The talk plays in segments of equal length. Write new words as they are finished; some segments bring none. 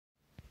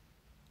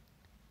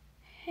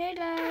Hey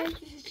guys,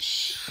 this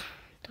is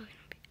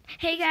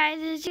Hey guys,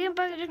 it's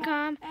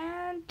chickenbucket.com.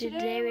 and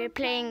Today we're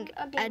playing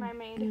a game I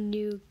made.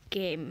 new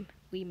game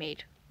we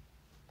made.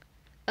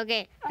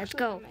 Okay, let's Actually,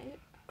 go. I made it.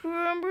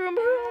 Vroom, vroom, vroom.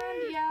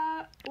 And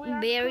yeah, we are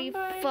Very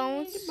combined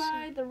phones.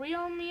 by the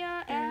real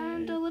Mia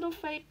and the little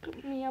fake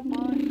Mia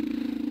bot.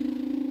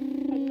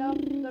 I love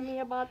the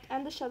Mia bot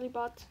and the Shelley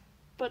bot,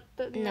 but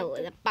the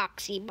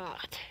Boxy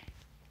bot.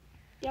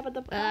 yeah, but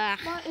the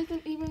box bot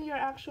isn't even your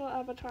actual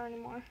avatar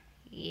anymore.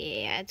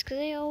 Yeah, it's because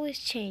I always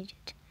change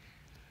it.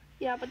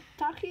 Yeah, but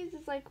Takis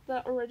is like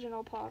the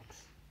original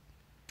Pox.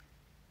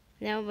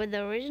 No, but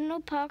the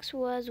original Pox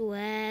was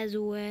Buzz.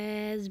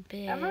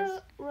 Am I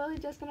really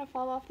just gonna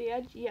fall off the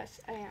edge? Yes,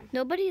 I am.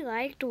 Nobody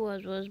liked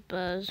was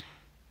Buzz.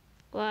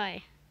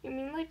 Why? You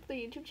mean like the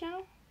YouTube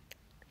channel?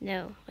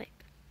 No,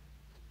 like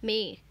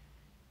me.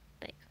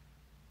 Like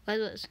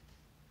was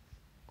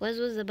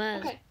the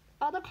Buzz. Okay,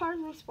 all the cars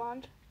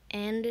respawned.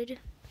 Ended.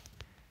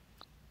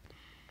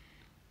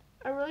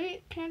 I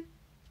really can't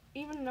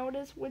even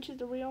notice which is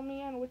the real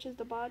Mia and which is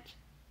the bot.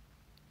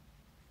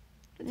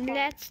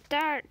 Let's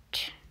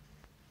start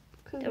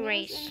the the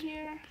race. In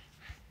here.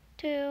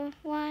 2,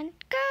 1,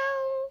 go!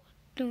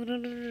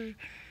 Wait,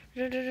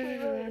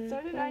 it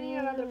started. I need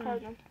another car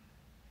then.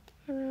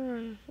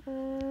 Run.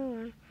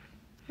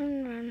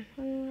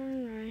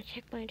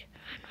 Checkpoint.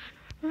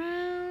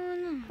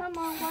 Run. Come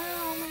on, why are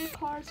all my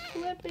cars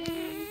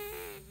flipping?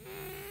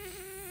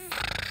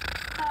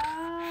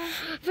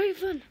 Very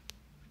fun.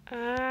 Come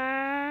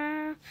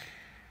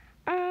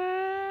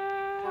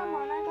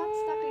on, I got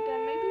stuck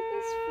again. Maybe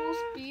this full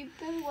speed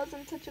thing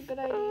wasn't such a good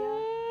idea.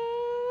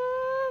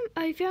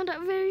 I found a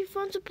very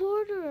fun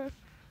supporter.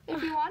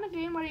 If you want a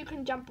game where you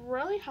can jump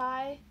really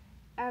high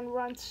and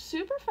run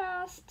super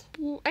fast,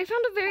 I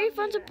found a very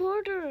fun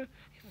supporter.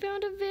 You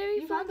found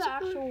the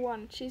actual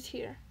one. She's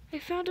here. I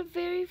found a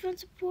very fun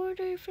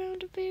supporter.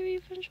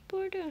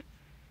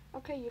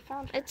 Okay, you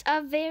found her. It's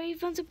a very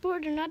fun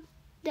supporter, not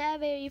that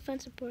very fun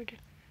supporter.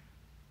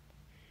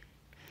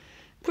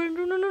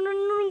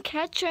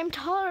 Catch her, I'm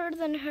taller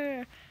than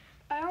her.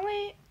 I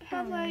only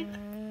have like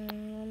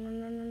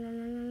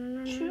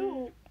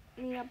 2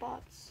 Mia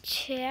bots.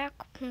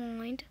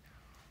 Checkpoint.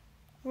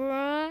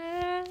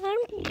 Run.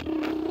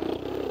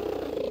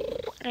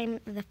 I'm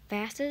the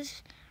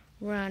fastest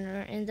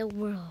runner in the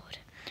world.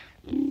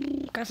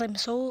 Because I'm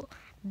so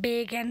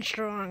big and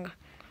strong.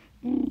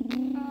 Really?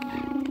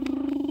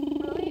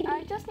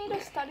 I just need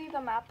to study the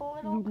map a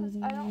little because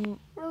I don't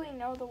really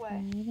know the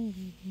way.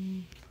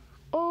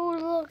 Oh,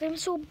 look, I'm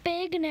so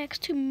big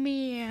next to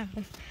me. I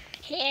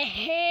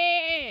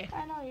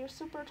know, you're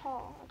super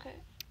tall. Okay.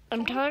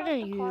 I'm taller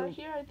than you. Car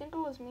here. I think it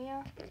was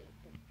Mia,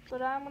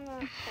 but I'm going to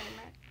claim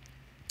it.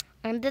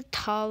 I'm the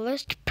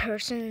tallest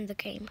person in the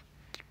game.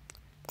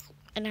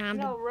 And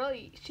No,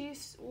 really,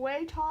 she's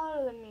way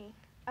taller than me.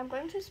 I'm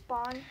going to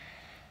spawn,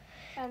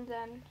 and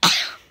then...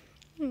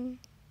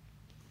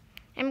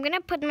 I'm going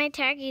to put my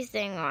taggies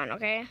thing on,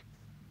 okay?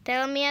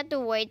 Tell me at the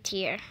wait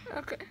here.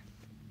 Okay.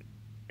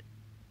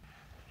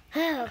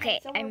 Okay,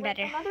 so I'm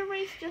better. Another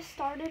race just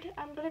started.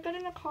 I'm going to get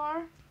in a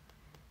car.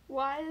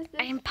 Why is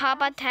this? I'm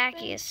Papa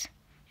Takis.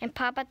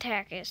 Papa?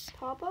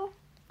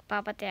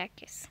 Papa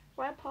Takis.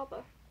 Why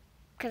Papa?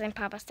 Because I'm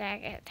Papa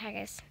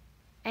Takis.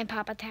 I'm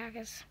Papa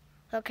Takis.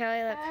 Look,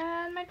 Kelly, look.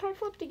 And my car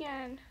flipped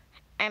again.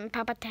 I'm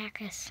Papa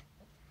Takis.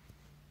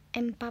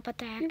 You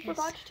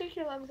forgot to take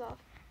your legs off.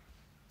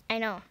 I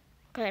know.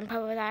 Because I'm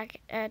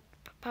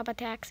Papa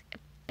Takis.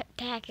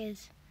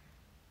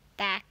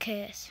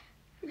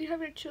 You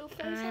have your chill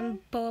face I'm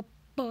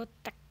Papa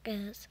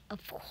Takis.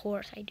 Of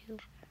course I do.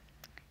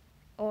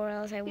 Or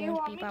else I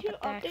won't be Papa Takis. Do you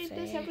want me to update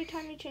this every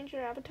time you change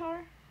your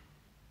avatar?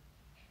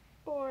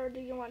 Or do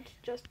you want to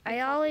just...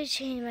 I always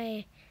change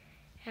my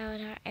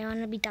avatar. I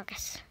want to be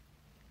Takis.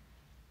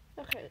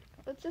 Okay,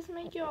 let's just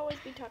make you always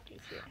be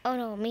Takis here. Oh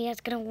no, Mia's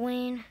gonna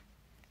win.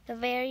 The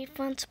very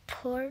fun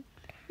support.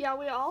 Yeah,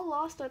 we all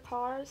lost our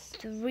cars.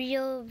 The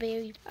real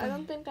very fun. I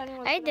don't think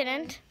anyone's I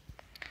didn't.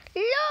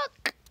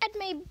 Look at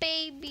my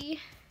baby.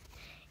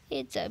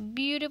 It's a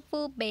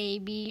beautiful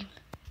baby.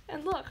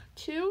 And look,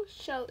 2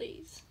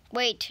 Shelleys.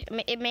 Wait,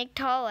 it make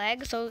tall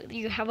legs so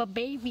you have a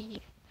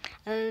baby.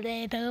 A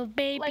little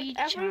baby like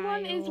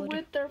everyone child. is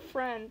with their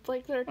friends,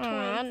 like their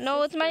twin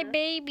No, it's my sister.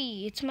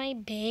 baby. It's my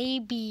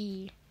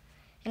baby.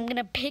 I'm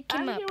gonna pick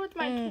him up. I'm here with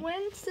my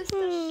twin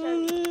sister,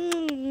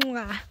 Shelley.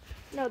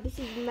 No, this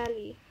is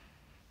Melly.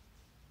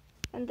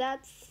 And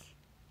that's...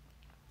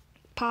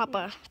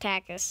 Papa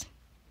Takis.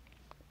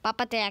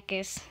 Papa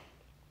Takis.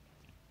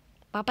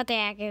 Papa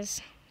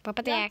Takis.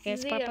 Papa Takis.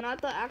 That's Zia,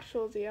 not the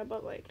actual Zia,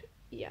 but like,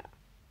 yeah.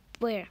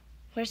 Where?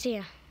 Where's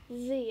Zia?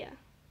 Zia.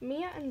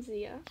 Mia and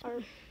Zia are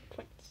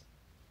twins.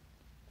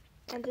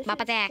 And this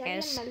Papa is Shelley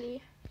Takis. and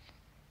Melly.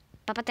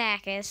 Papa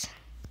Takis.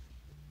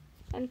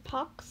 And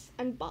Pox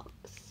and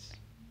Box.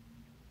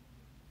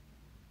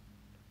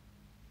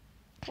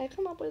 I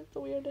come up with the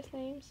weirdest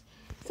names.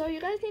 So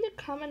you guys need to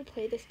come and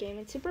play this game.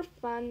 It's super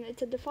fun.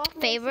 It's a default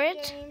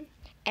Favorite game.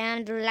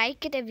 And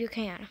like it if you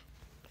can.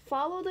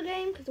 Follow the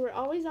game because we're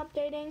always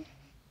updating.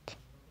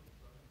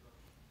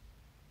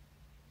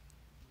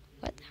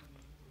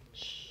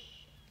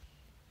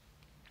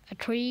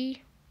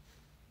 tree.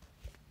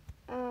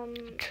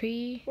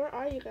 Tree. Where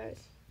are you guys?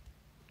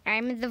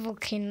 I'm in the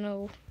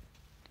volcano.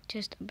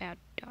 Just about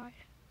to die.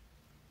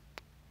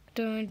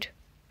 Don't.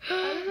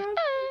 I don't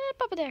know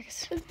Papa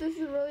Dex. if this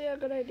is really a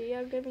good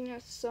idea, giving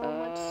us so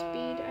much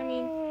speed. I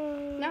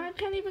mean, now I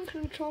can't even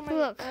control my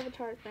Look.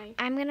 avatar thing.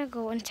 I'm gonna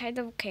go inside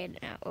the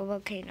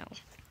volcano.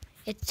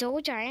 It's so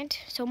giant,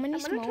 so many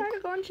I'm gonna smoke. try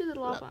to go into the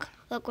lava.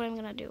 Look what I'm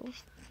gonna do.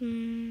 I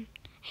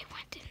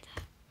went in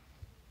the.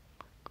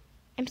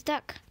 I'm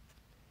stuck.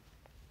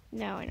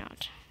 No, I'm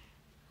not.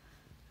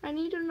 I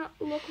need to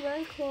look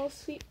very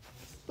closely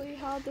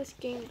how this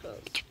game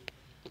goes.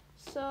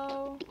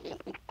 So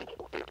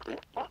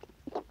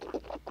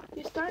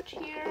you start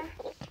here.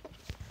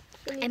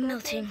 Then you I'm go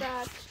melting. To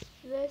that.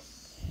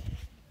 This.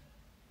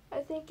 I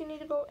think you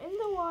need to go in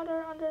the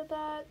water under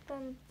that,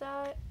 then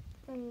that,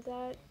 then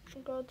that,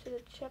 and go to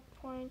the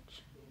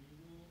checkpoint.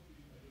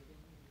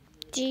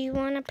 Do you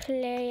want to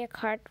play a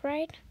cart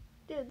ride?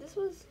 Dude, this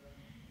was.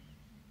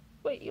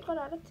 Wait, you got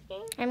out of the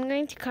game? I'm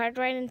going to cart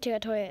ride into a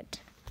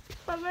toilet.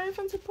 My very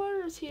fun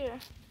supporters here.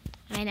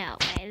 I know.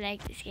 I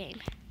like this game.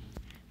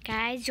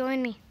 Guys,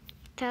 join me.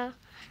 Tell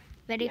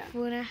very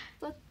fun.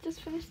 Let's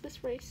just finish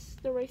this race.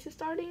 The race is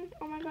starting.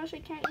 Oh my gosh, I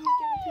can't even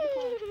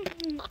get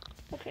into the car.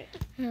 Okay.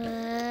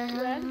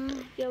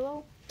 Red,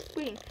 yellow,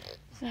 green.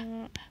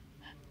 Come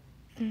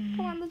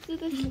on, let's do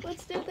this.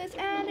 Let's do this.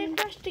 And it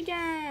crashed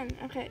again.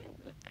 Okay.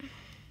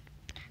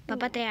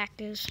 Papa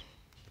Dex.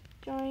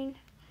 Join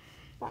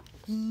box.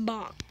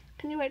 Box.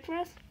 Can you wait for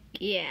us?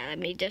 Yeah, let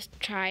me just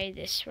try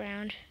this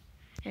round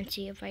and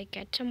see if I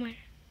get somewhere.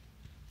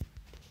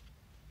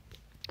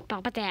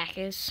 Papa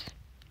Dex.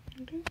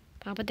 Okay.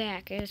 Papa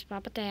Dex.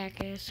 Papa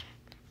Dex.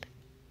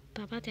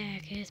 Papa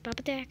Dex.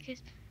 Papa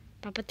Dex.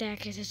 Papa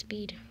Dex is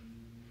speed.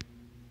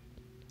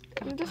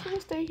 I'm just gonna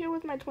stay here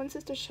with my twin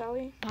sister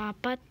Shelley.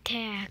 Papa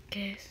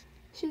Dex.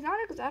 She's not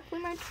exactly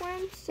my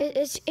twin.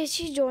 Is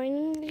she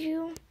joining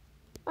you?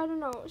 I don't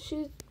know.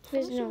 She's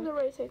finishing the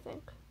race, I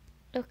think.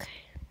 Okay.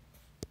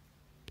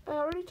 I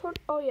already told.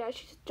 Oh yeah,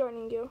 she's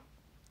joining you.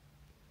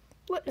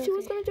 What? She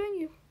was gonna join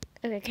you.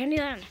 Okay,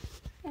 Candyland.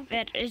 Okay.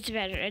 Better. It's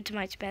better. It's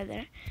much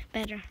better.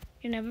 Better.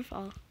 You never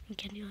fall in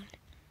Candyland.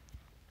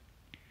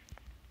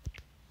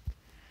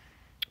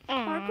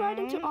 Park ride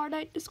into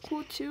Ardite is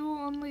cool too.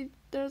 Only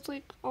there's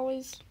like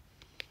always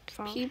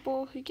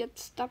people who get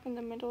stuck in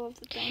the middle of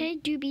the thing. Hey,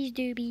 doobies,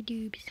 doobie,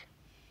 doobs.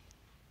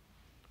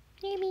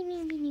 Doobie,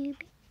 doobie, doobie.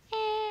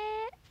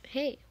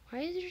 Hey, why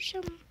is there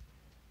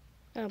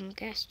some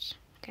guests?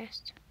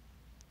 Guest,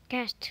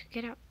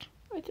 get out.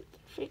 I think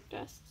they're fake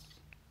guests.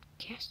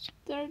 Guest.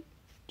 They're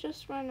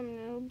just random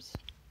noobs.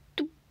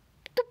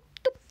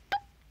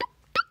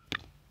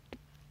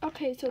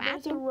 Okay, so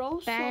there's a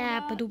rose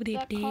soda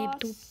that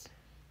costs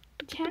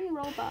 10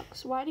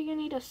 Robux. Why do you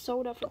need a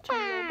soda for 10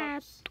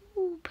 Robux?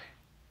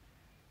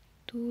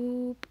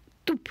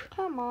 Doop.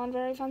 Come on,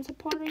 very fun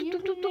supporter, you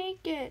can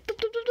make it.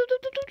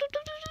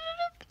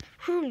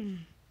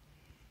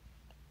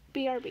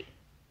 BRB.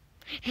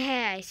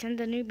 Hey, I sent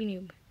the newbie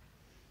noob.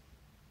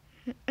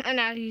 And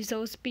now he's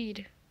so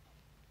speed.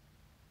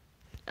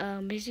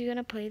 Is he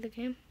gonna play the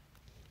game?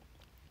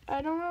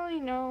 I don't really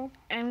know.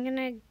 I'm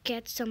gonna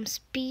get some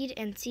speed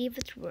and see if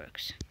it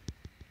works.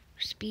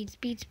 Speed.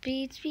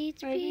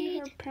 Maybe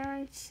her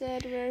parents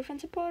said, very fun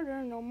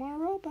supporter, no more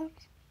Robux.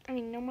 I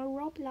mean, no more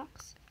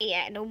Roblox.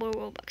 Yeah, no more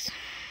Robux.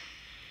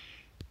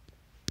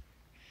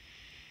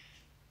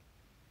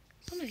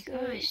 Oh my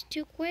gosh,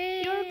 too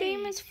quick. Your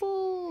game is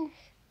full.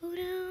 Oh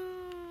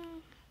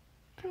no.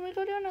 Can we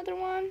go to another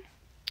one?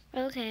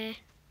 Okay.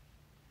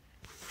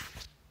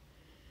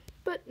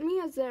 But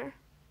Mia's there.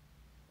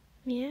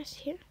 Yes,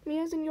 here.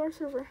 Mia's in your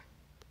server.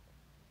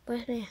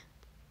 Where's Mia?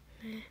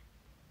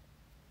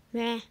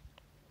 Meh.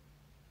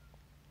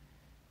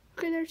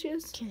 Okay, there she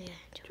is.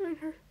 Join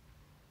her.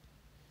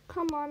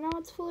 Come on, now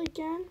it's full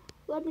again.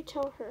 Let me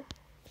tell her.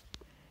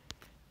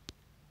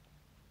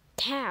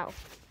 Cow.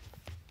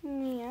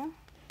 Mia,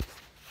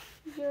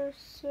 your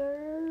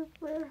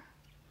server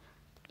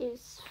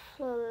is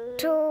full.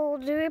 So,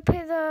 do we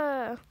play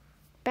the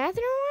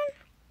bathroom one?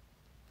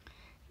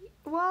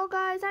 Well,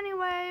 guys,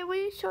 anyway,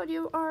 we showed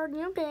you our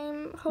new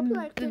game. Hope you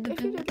liked it.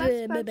 If you did, like,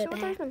 subscribe, share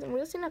with our friends, and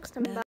we'll see you next time. Bye.